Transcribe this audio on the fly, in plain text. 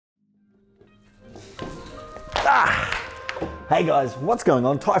Hey guys, what's going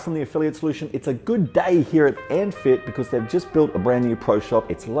on? Ty from the Affiliate Solution. It's a good day here at AndFit because they've just built a brand new pro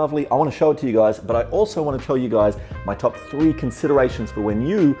shop. It's lovely. I want to show it to you guys, but I also want to tell you guys my top 3 considerations for when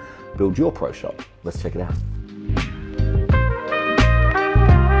you build your pro shop. Let's check it out.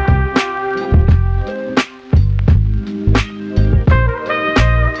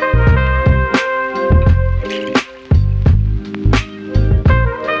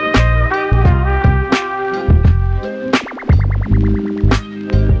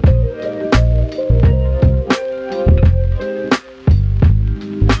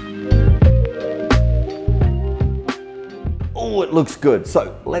 Oh, it looks good.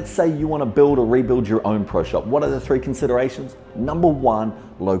 So let's say you want to build or rebuild your own pro shop. What are the 3 considerations? Number 1,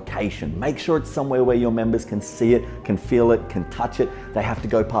 location. Make sure it's somewhere where your members can see it, can feel it, can touch it. They have to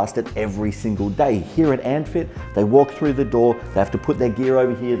go past it every single day. Here at AndFit, they walk through the door, they have to put their gear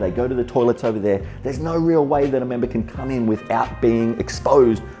over here, they go to the toilets over there. There's no real way that a member can come in without being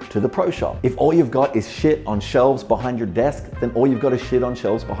exposed to the pro shop. If all you've got is shit on shelves behind your desk, then all you've got is shit on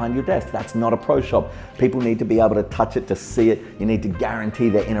shelves behind your desk. That's not a pro shop. People need to be able to touch it, to see it. You need to guarantee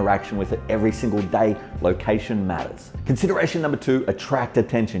their interaction with it every single day. Location matters. Consideration number 2, attract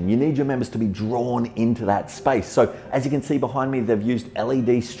attention. You need your members to be drawn into that space. So as you can see behind me, they've used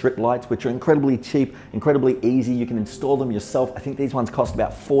LED strip lights, which are incredibly cheap, incredibly easy. You can install them yourself. I think these ones cost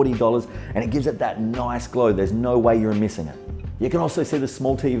about $40 and it gives it that nice glow. There's no way you're missing it. You can also see the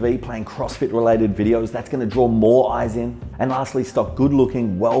small TV playing CrossFit related videos. That's going to draw more eyes in. And lastly, stock good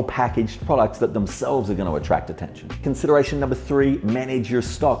looking, well packaged products that themselves are going to attract attention. Consideration number 3, manage your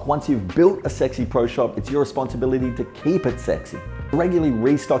stock. Once you've built a sexy pro shop, it's your responsibility to keep it sexy. Regularly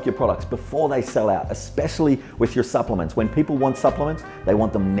restock your products before they sell out, especially with your supplements. When people want supplements, they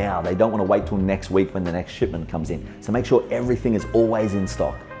want them now. They don't want to wait till next week when the next shipment comes in. So make sure everything is always in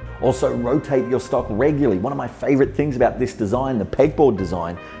stock. Also, rotate your stock regularly. One of my favorite things about this design, the pegboard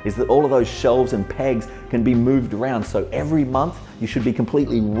design, is that all of those shelves and pegs can be moved around. So every month, you should be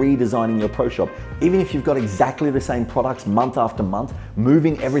completely redesigning your pro shop. Even if you've got exactly the same products month after month,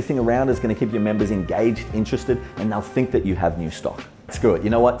 moving everything around is going to keep your members engaged, interested, and they'll think that you have new stock. Screw it. You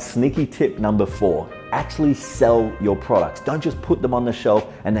know what? Sneaky tip number 4. Actually sell your products. Don't just put them on the shelf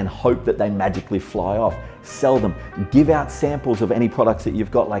and then hope that they magically fly off. Sell them. Give out samples of any products that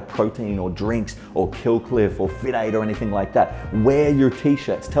you've got, like protein or drinks or Kill Cliff or Fit Aid or anything like that. Wear your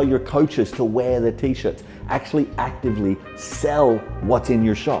t-shirts. Tell your coaches to wear the t-shirts. Actually actively sell what's in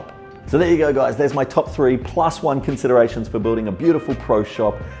your shop. So there you go, guys. There's my top 3 +1 considerations for building a beautiful pro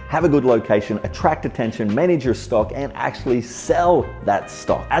shop. Have a good location, attract attention, manage your stock, and actually sell that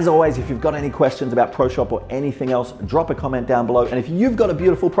stock. As always, if you've got any questions about pro shop or anything else, drop a comment down below. And if you've got a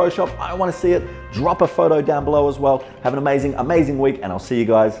beautiful pro shop, I want to see it, drop a photo down below as well. Have an amazing, amazing week, and I'll see you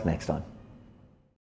guys next time.